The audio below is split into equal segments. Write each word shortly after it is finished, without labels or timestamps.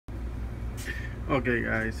Okay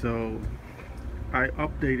guys, so I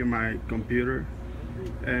updated my computer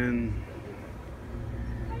and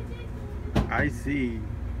I see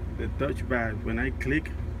the touchpad. When I click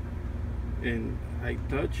and I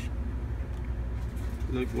touch,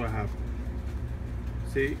 look what happened.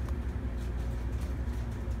 See?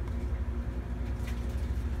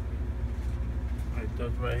 I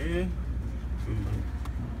touch right here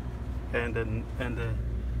and the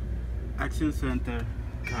action center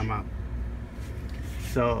come up.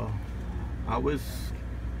 So I was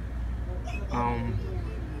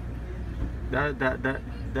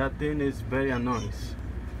that thing is very annoying,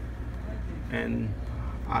 and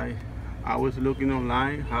I was looking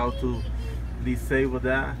online how to disable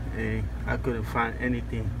that, and I couldn't find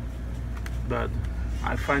anything, but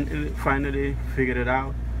I finally figured it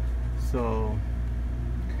out. So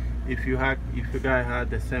if you guys had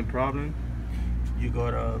the same problem, you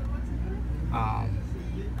go to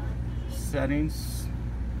settings.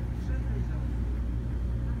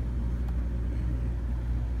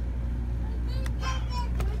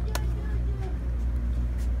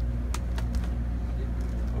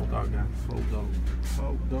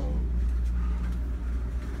 Hold on.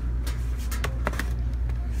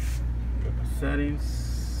 Go to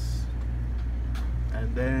settings,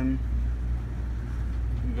 and then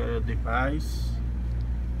you go to device,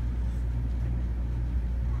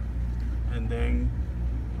 and then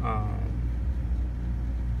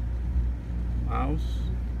mouse,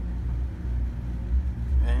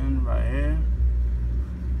 and right here,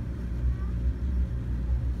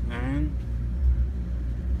 and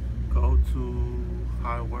go to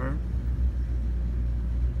hardware.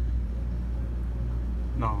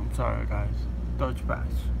 No, I'm sorry guys.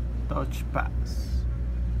 Touchpads.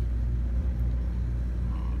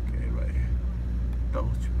 Okay, right here.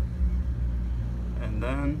 Touchpad. And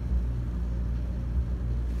then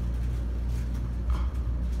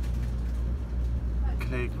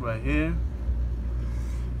click right here.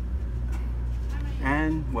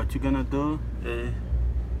 And what you're gonna do is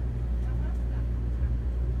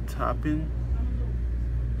tapping,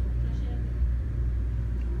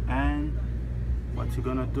 and what you're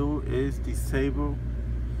gonna do is disable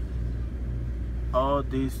all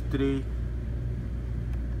these three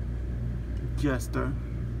gesture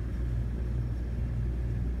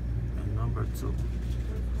and number 2.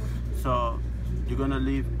 So you're gonna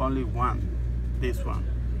leave only one, this one,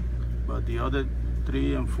 but the other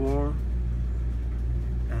 3 and 4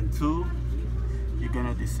 and 2 you're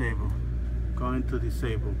gonna disable. Going to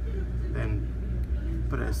disable, then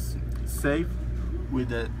press save with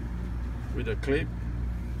the clip.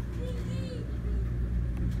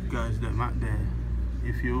 Guys,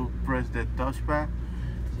 if you press the touchpad,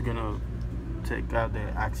 you're gonna take out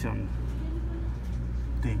the action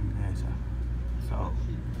thing. So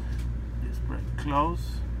just press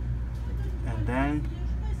close, and then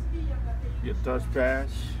your touchpad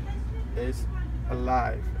is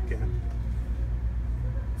alive again.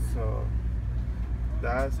 So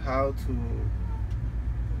that's how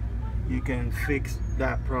you can fix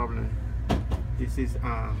that problem. This is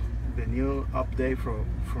the new update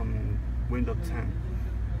from Windows 10,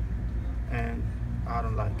 and I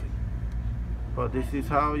don't like it, but this is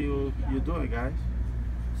how you do it, guys.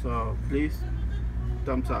 So please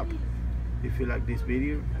thumbs up if you like this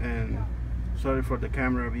video, and sorry for the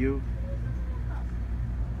camera view.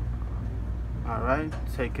 Alright,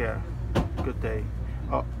 take care, good day.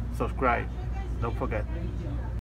 Oh, subscribe, don't forget.